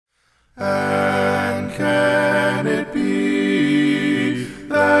can it be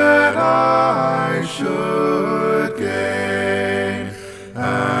that I should gain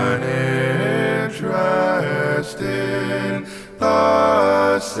an interest in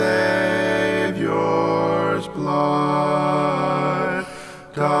the Savior's blood?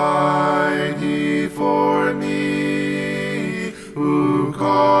 Died he for me, who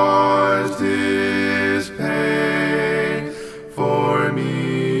caused his pain, for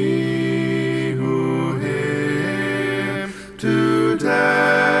me who him to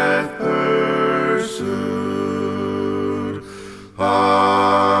death pursued.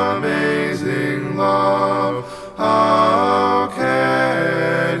 Amazing love, how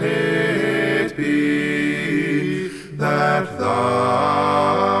can it be that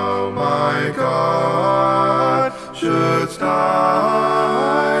thou, my God, shouldst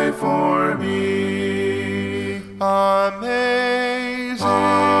die for me? Amazing,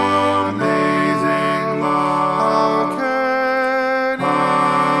 amazing love,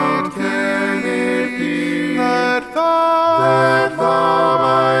 how can it be that thou,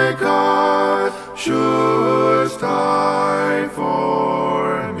 my God, shouldst die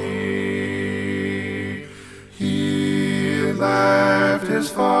for me? He left his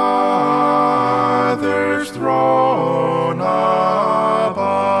Father's throne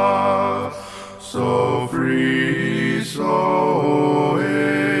above, so free, so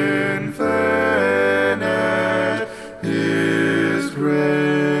infinite his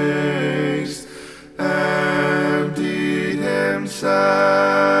grace, emptied himself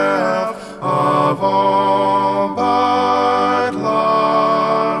of all but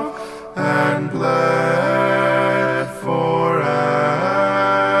love, and bled for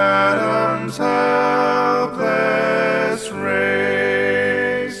Adam's helpless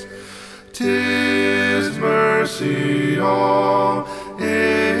race. 'Tis mercy all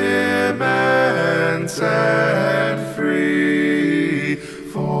immense and free,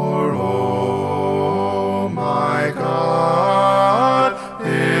 for oh my God,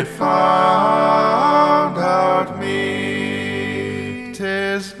 it found out me.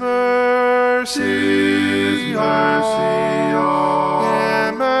 'Tis mercy all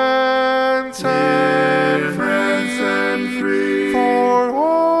immense and free, for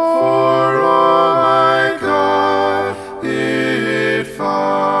oh my God, it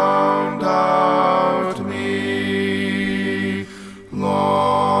found out me.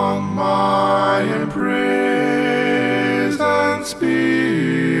 Long my imprisoned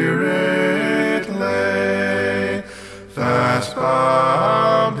spirit lay, fast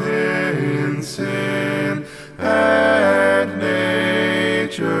bound in sin and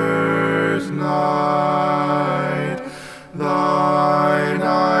nature's night. Thine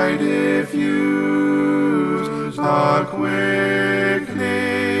eye diffused a quickening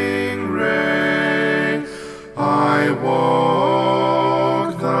ray. I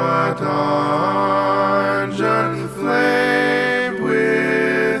walked the dungeon flamed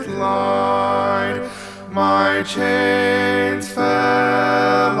with light. My chains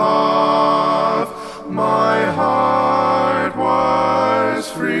fell off, my heart was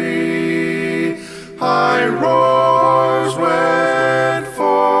free. I rose, went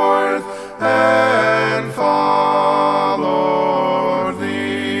forth, and followed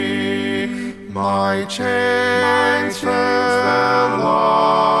thee. My chains fell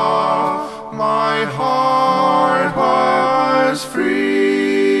off, my heart was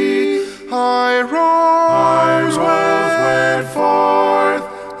free. I rose, went forth,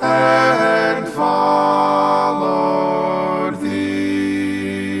 and followed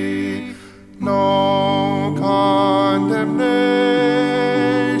thee. No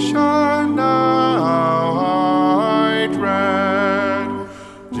condemnation now I dread,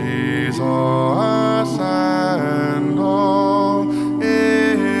 Jesus and all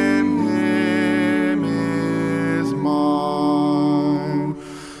in him is mine.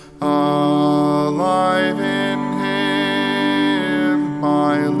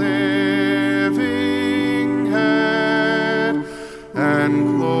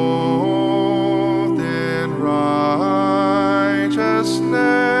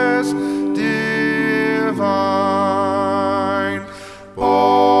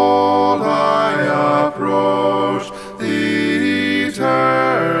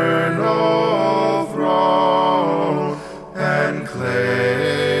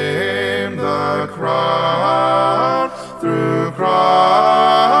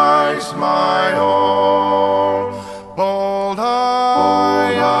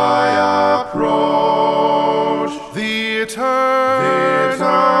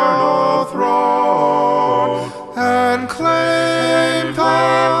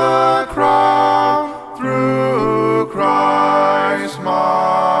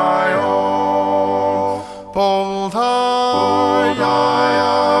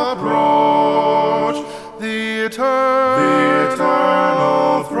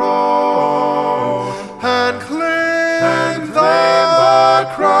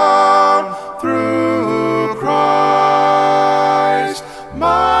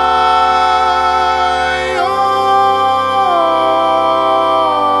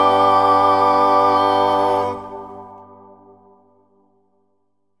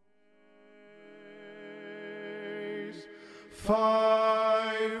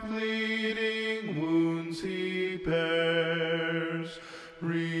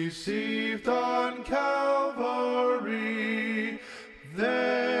 received on Calvary,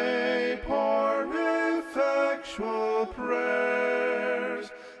 they pour effectual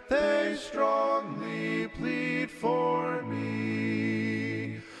prayers, they strongly plead for